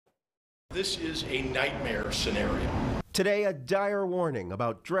This is a nightmare scenario. Today, a dire warning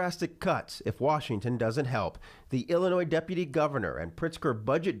about drastic cuts if Washington doesn't help. The Illinois Deputy Governor and Pritzker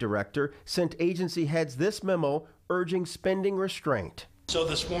Budget Director sent agency heads this memo urging spending restraint. So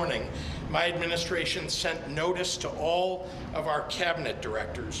this morning, my administration sent notice to all of our cabinet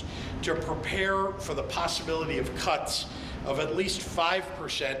directors to prepare for the possibility of cuts of at least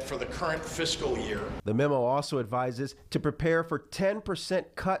 5% for the current fiscal year. The memo also advises to prepare for 10%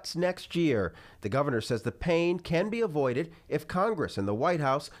 cuts next year. The governor says the pain can be avoided if Congress and the White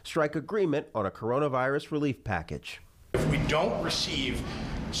House strike agreement on a coronavirus relief package. If we don't receive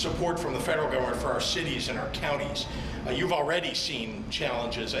support from the federal government for our cities and our counties, you've already seen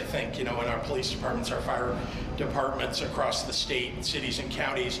challenges, I think, in our police departments, our fire departments across the state, cities and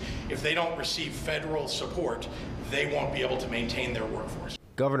counties. If they don't receive federal support, they won't be able to maintain their workforce.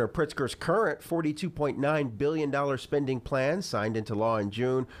 Governor Pritzker's current $42.9 billion spending plan, signed into law in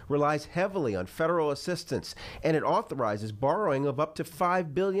June, relies heavily on federal assistance, and it authorizes borrowing of up to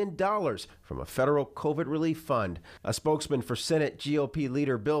 $5 billion from a federal COVID relief fund. A spokesman for Senate GOP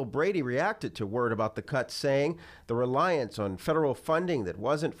leader Bill Brady reacted to word about the cuts, saying the reliance on federal funding that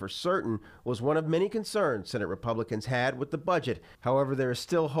wasn't for certain was one of many concerns Senate Republicans had with the budget. However, there is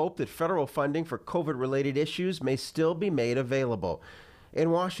still hope that federal funding for COVID-related issues may still be made available. In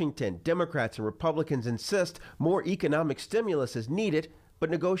Washington, Democrats and Republicans insist more economic stimulus is needed, but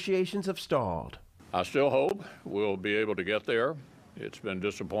negotiations have stalled. I still hope we'll be able to get there. It's been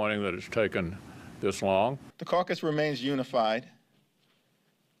disappointing that it's taken this long. The caucus remains unified,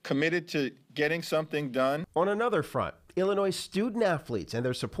 committed to getting something done. On another front, Illinois student athletes and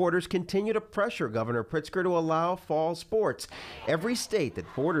their supporters continue to pressure Governor Pritzker to allow fall sports. Every state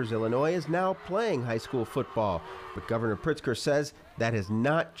that borders Illinois is now playing high school football, but Governor Pritzker says that has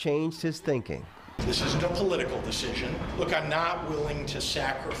not changed his thinking. This isn't a political decision. Look, I'm not willing to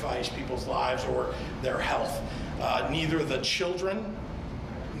sacrifice people's lives or their health, neither the children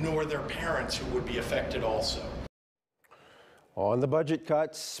nor their parents who would be affected also. On the budget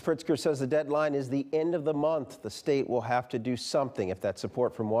cuts, Pritzker says the deadline is the end of the month. The state will have to do something if that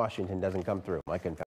support from Washington doesn't come through. Mike and